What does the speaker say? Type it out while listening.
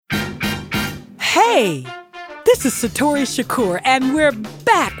Hey, this is Satori Shakur, and we're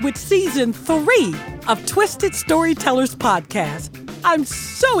back with Season 3 of Twisted Storytellers Podcast. I'm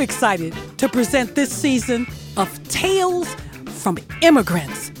so excited to present this season of tales from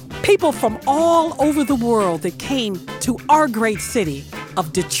immigrants, people from all over the world that came to our great city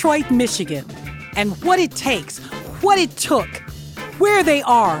of Detroit, Michigan, and what it takes, what it took, where they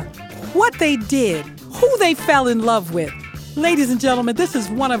are, what they did, who they fell in love with. Ladies and gentlemen, this is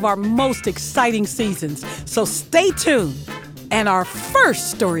one of our most exciting seasons, so stay tuned. And our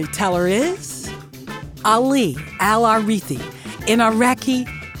first storyteller is Ali Al-Arithi, an Iraqi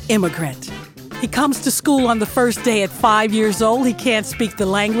immigrant. He comes to school on the first day at 5 years old. He can't speak the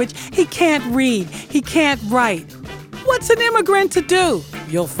language. He can't read. He can't write. What's an immigrant to do?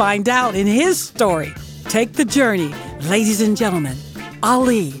 You'll find out in his story. Take the journey, ladies and gentlemen.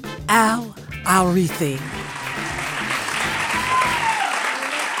 Ali Al-Arithi.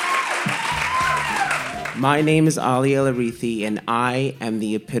 My name is Ali Al-Arithi, and I am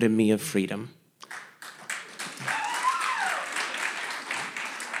the epitome of freedom.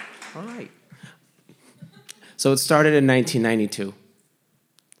 All right. So it started in 1992.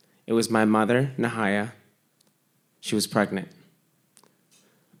 It was my mother, Nahaya. She was pregnant.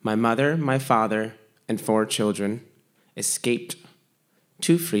 My mother, my father, and 4 children escaped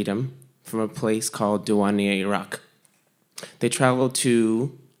to freedom from a place called Diwania, Iraq. They traveled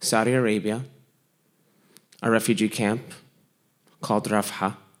to Saudi Arabia, a refugee camp called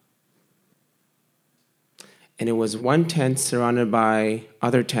Rafah. And it was one tent surrounded by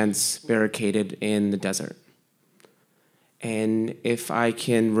other tents barricaded in the desert. And if I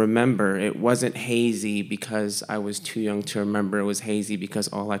can remember, it wasn't hazy because I was too young to remember. It was hazy because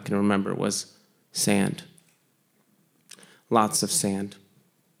all I can remember was sand. Lots of sand.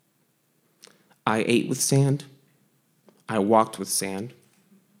 I ate with sand. I walked with sand.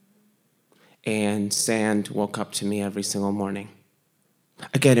 And sand woke up to me every single morning.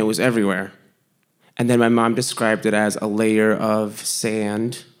 Again, it was everywhere. And then my mom described it as a layer of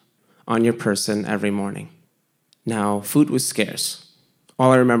sand on your person every morning. Now, food was scarce.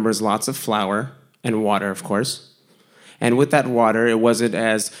 All I remember is lots of flour and water, of course. And with that water, it wasn't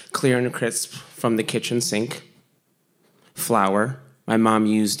as clear and crisp from the kitchen sink. Flour, my mom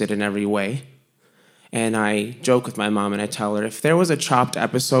used it in every way. And I joke with my mom and I tell her, if there was a Chopped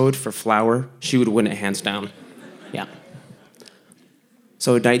episode for flour, she would win it hands down. Yeah.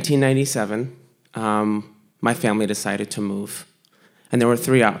 So in 1997, my family decided to move. And there were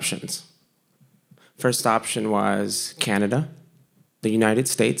 3 options. First option was Canada, the United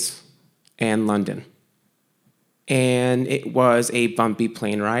States, and London. And it was a bumpy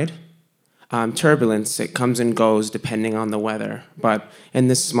plane ride. Turbulence, it comes and goes depending on the weather. But in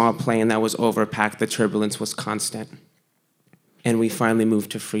this small plane that was overpacked, the turbulence was constant. And we finally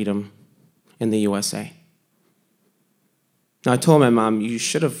moved to freedom in the USA. Now, I told my mom, you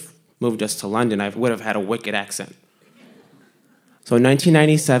should have moved us to London. I would have had a wicked accent. So in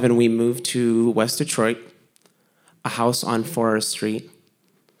 1997, we moved to West Detroit, a house on Forest Street,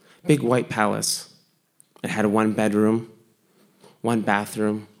 big white palace. It had 1 bedroom, 1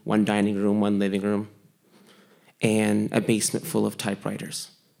 bathroom, 1 dining room, 1 living room, and a basement full of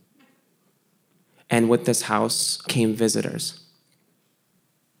typewriters. And with this house came visitors.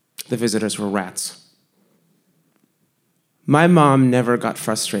 The visitors were rats. My mom never got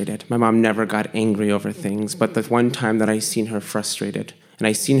frustrated. My mom never got angry over things, but the one time that I seen her frustrated and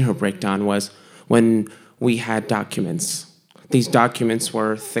I seen her break down was when we had documents. These documents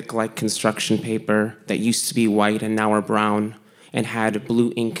were thick like construction paper that used to be white and now are brown, and had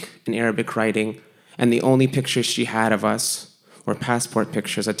blue ink and Arabic writing, and the only pictures she had of us were passport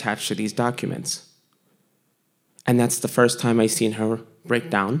pictures attached to these documents. And that's the first time I seen her break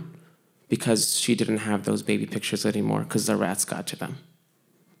down, because she didn't have those baby pictures anymore because the rats got to them.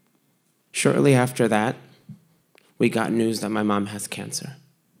 Shortly after that, we got news that my mom has cancer.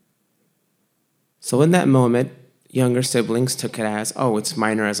 So in that moment, younger siblings took it as, oh, it's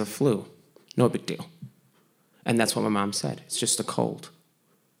minor as a flu, no big deal. And that's what my mom said. It's just a cold.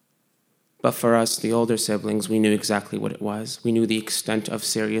 But for us, the older siblings, we knew exactly what it was. We knew the extent of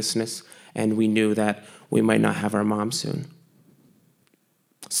seriousness, and we knew that we might not have our mom soon.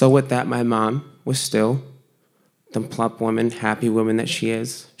 So with that, my mom was still the plump woman, happy woman that she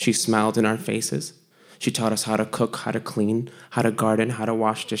is. She smiled in our faces. She taught us how to cook, how to clean, how to garden, how to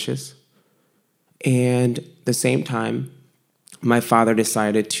wash dishes. And at the same time, my father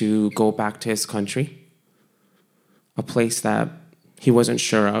decided to go back to his country, a place that he wasn't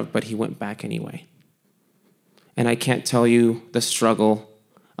sure of, but he went back anyway. And I can't tell you the struggle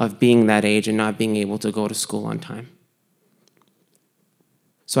of being that age and not being able to go to school on time.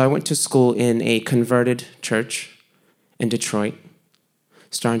 So I went to school in a converted church in Detroit,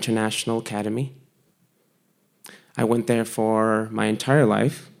 Star International Academy. I went there for my entire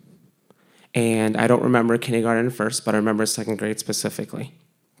life, and I don't remember kindergarten and first, but I remember second grade specifically.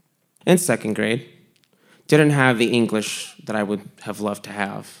 In second grade, didn't have the English that I would have loved to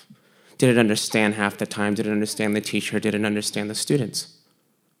have. Didn't understand half the time, didn't understand the teacher, didn't understand the students.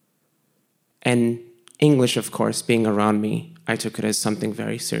 And English, of course, being around me, I took it as something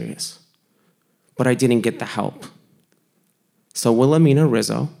very serious. But I didn't get the help. So Wilhelmina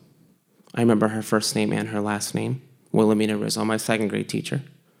Rizzo, I remember her first name and her last name, Wilhelmina Rizzo, my second grade teacher.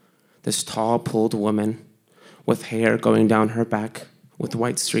 This tall, pulled woman with hair going down her back with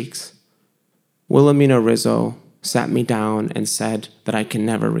white streaks. Wilhelmina Rizzo sat me down and said that I can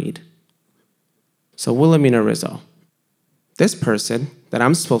never read. So Wilhelmina Rizzo, this person that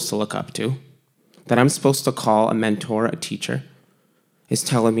I'm supposed to look up to, that I'm supposed to call a mentor, a teacher, is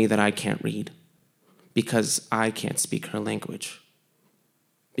telling me that I can't read because I can't speak her language,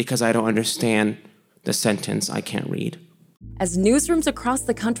 because I don't understand the sentence I can't read. As newsrooms across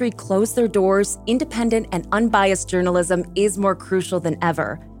the country close their doors, independent and unbiased journalism is more crucial than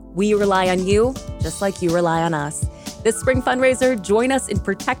ever. We rely on you, just like you rely on us. This spring fundraiser, join us in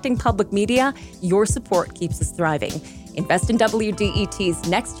protecting public media. Your support keeps us thriving. Invest in WDET's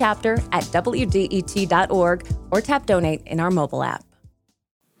next chapter at WDET.org or tap donate in our mobile app.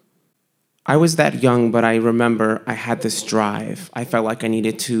 I was that young, but I remember I had this drive. I felt like I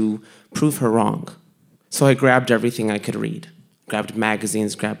needed to prove her wrong. So I grabbed everything I could read. Grabbed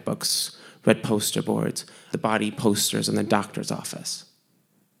magazines, grabbed books, read poster boards, the body posters in the doctor's office.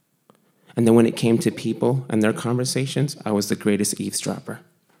 And then when it came to people and their conversations, I was the greatest eavesdropper.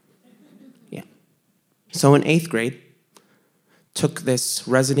 Yeah. So in 8th grade, took this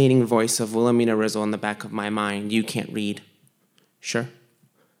resonating voice of Wilhelmina Rizzo in the back of my mind. You can't read. Sure.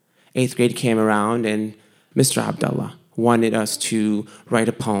 8th grade came around and Mr. Abdullah wanted us to write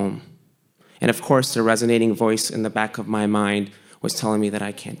a poem. And of course, the resonating voice in the back of my mind was telling me that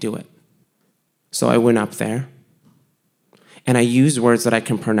I can't do it. So I went up there and I used words that I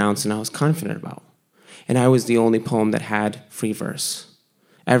can pronounce and I was confident about. And I was the only poem that had free verse.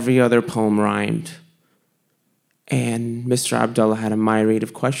 Every other poem rhymed. And Mr. Abdullah had a myriad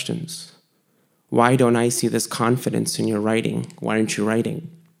of questions. Why don't I see this confidence in your writing? Why aren't you writing?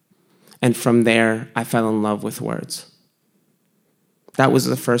 And from there, I fell in love with words. That was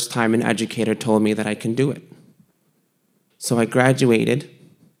the first time an educator told me that I can do it. So I graduated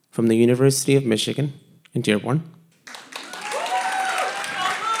from the University of Michigan in Dearborn.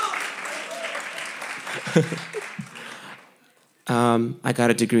 I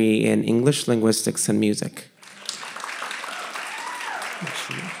got a degree in English, linguistics, and music.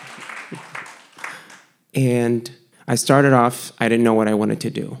 And I started off, I didn't know what I wanted to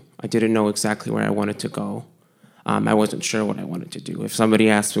do. I didn't know exactly where I wanted to go. I wasn't sure what I wanted to do. If somebody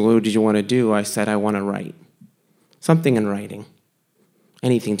asked me, what did you want to do? I said, I want to write. Something in writing.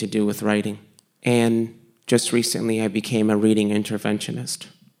 Anything to do with writing. And just recently, I became a reading interventionist.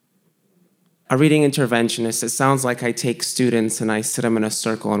 A reading interventionist, it sounds like I take students and I sit them in a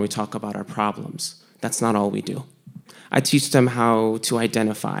circle and we talk about our problems. That's not all we do. I teach them how to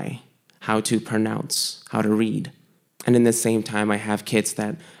identify, how to pronounce, how to read. And in the same time, I have kids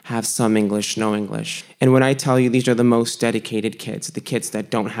that have some English, no English. And when I tell you these are the most dedicated kids, the kids that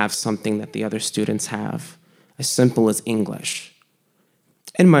don't have something that the other students have, as simple as English.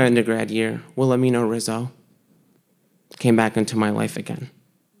 In my undergrad year, Wilhelmina Rizzo came back into my life again.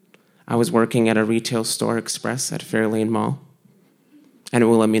 I was working at a retail store, Express, at Fairlane Mall, and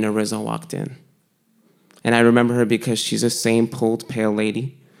Wilhelmina Rizzo walked in. And I remember her because she's the same pulled, pale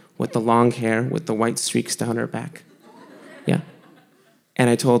lady with the long hair, with the white streaks down her back. Yeah. And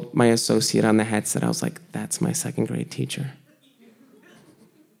I told my associate on the headset, I was like, that's my second grade teacher.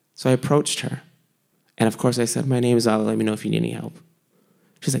 So I approached her. And of course I said, my name is Ali, let me know if you need any help.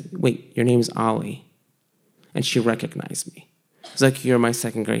 She's like, wait, your name is Ali. And she recognized me. She's like, you're my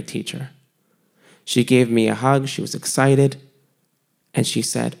second grade teacher. She gave me a hug, she was excited. And she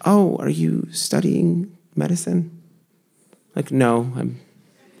said, oh, are you studying medicine? Like, no, I'm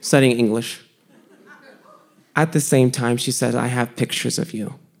studying English. At the same time, she said, I have pictures of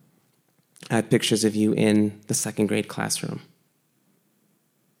you. I had pictures of you in the second grade classroom.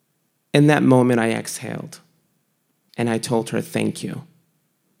 In that moment, I exhaled, and I told her, thank you.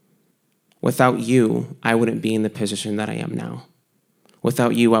 Without you, I wouldn't be in the position that I am now.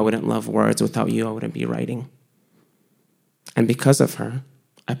 Without you, I wouldn't love words. Without you, I wouldn't be writing. And because of her,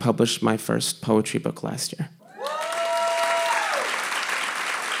 I published my first poetry book last year.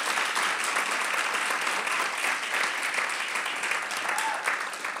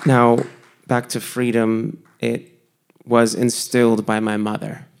 Now, back to freedom, it was instilled by my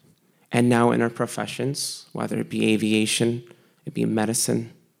mother. And now in our professions, whether it be aviation, it be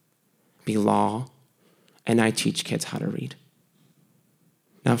medicine, it be law, and I teach kids how to read.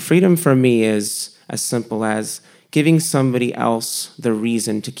 Now, freedom for me is as simple as giving somebody else the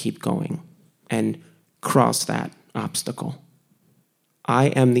reason to keep going and cross that obstacle. I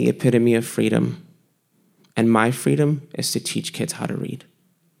am the epitome of freedom, and my freedom is to teach kids how to read.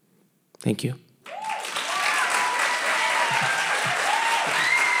 Thank you.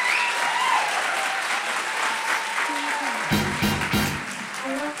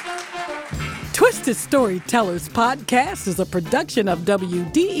 Twisted Storytellers Podcast is a production of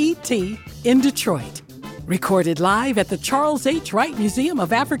WDET in Detroit. Recorded live at the Charles H. Wright Museum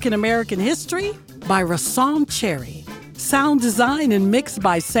of African American History by Rassam Cherry. Sound design and mixed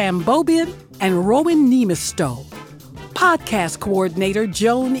by Sam Bobian and Rowan Nemistow. Podcast coordinator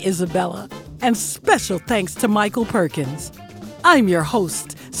Joan Isabella. And special thanks to Michael Perkins. I'm your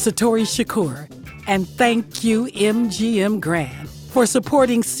host, Satori Shakur. And thank you, MGM Grand, for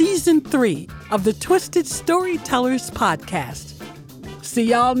supporting Season 3 of the Twisted Storytellers Podcast. See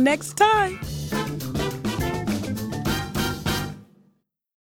y'all next time.